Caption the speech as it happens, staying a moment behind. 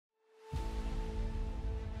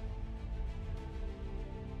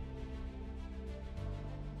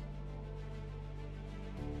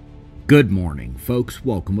Good morning, folks.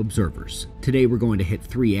 Welcome, observers. Today we're going to hit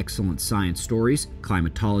 3 excellent science stories: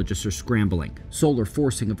 climatologists are scrambling, solar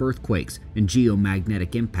forcing of earthquakes, and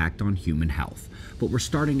geomagnetic impact on human health. But we're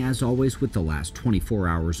starting, as always, with the last 24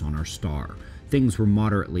 hours on our star. Things were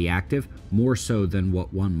moderately active, more so than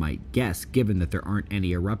what one might guess given that there aren't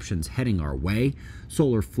any eruptions heading our way.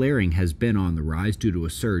 Solar flaring has been on the rise due to a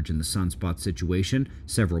surge in the sunspot situation.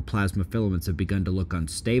 Several plasma filaments have begun to look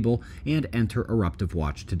unstable and enter eruptive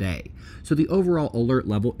watch today. So the overall alert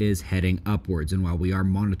level is heading upwards, and while we are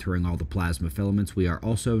monitoring all the plasma filaments, we are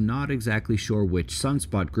also not exactly sure which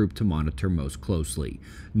sunspot group to monitor most closely.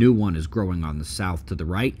 New one is growing on the south to the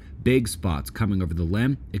right, big spots coming over the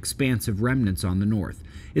limb, expansive remnants on the north.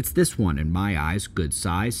 It's this one, in my eyes, good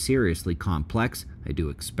size, seriously complex. I do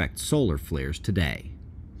expect solar flares today.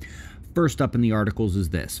 First up in the articles is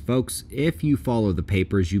this. Folks, if you follow the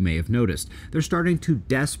papers, you may have noticed they're starting to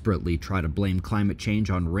desperately try to blame climate change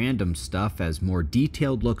on random stuff, as more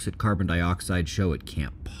detailed looks at carbon dioxide show it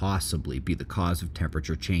can't possibly be the cause of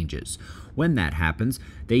temperature changes. When that happens,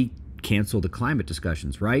 they cancel the climate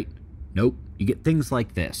discussions, right? Nope. You get things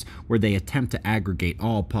like this, where they attempt to aggregate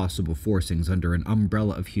all possible forcings under an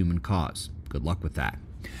umbrella of human cause. Good luck with that.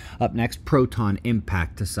 Up next, proton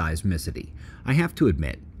impact to seismicity. I have to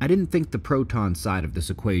admit, I didn't think the proton side of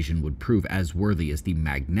this equation would prove as worthy as the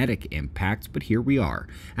magnetic impacts, but here we are.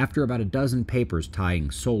 After about a dozen papers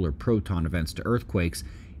tying solar proton events to earthquakes,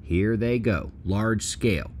 here they go, large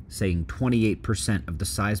scale, saying 28% of the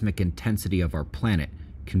seismic intensity of our planet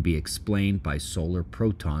can be explained by solar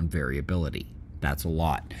proton variability. That's a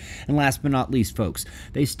lot. And last but not least, folks,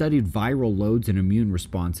 they studied viral loads and immune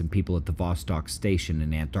response in people at the Vostok Station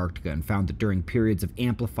in Antarctica and found that during periods of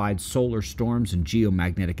amplified solar storms and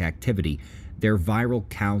geomagnetic activity, their viral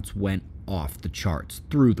counts went off the charts,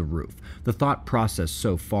 through the roof. The thought process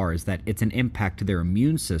so far is that it's an impact to their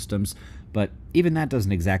immune systems, but even that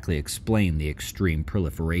doesn't exactly explain the extreme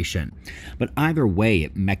proliferation. But either way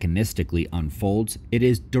it mechanistically unfolds, it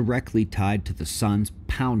is directly tied to the sun's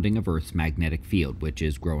pounding of Earth's magnetic field, which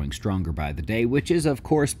is growing stronger by the day, which is of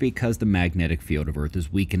course because the magnetic field of Earth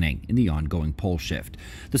is weakening in the ongoing pole shift.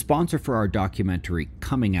 The sponsor for our documentary,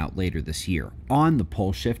 coming out later this year, on the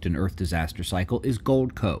pole shift and Earth disaster cycle is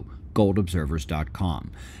Goldco,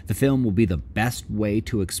 goldobservers.com. The film will be the best way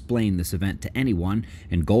to explain this event to anyone,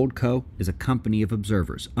 and Goldco is a company of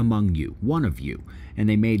observers, among you, one of you, and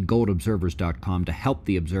they made goldobservers.com to help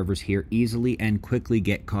the observers here easily and quickly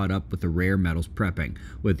get caught up with the rare metals prepping.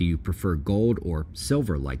 Whether you prefer gold or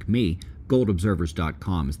silver like me,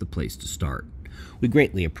 goldobservers.com is the place to start. We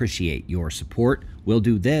greatly appreciate your support. We'll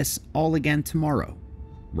do this all again tomorrow,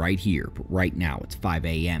 right here, but right now it's 5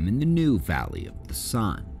 a.m. in the new Valley of the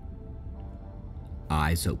Sun.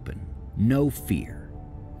 Eyes open, no fear.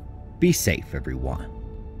 Be safe, everyone.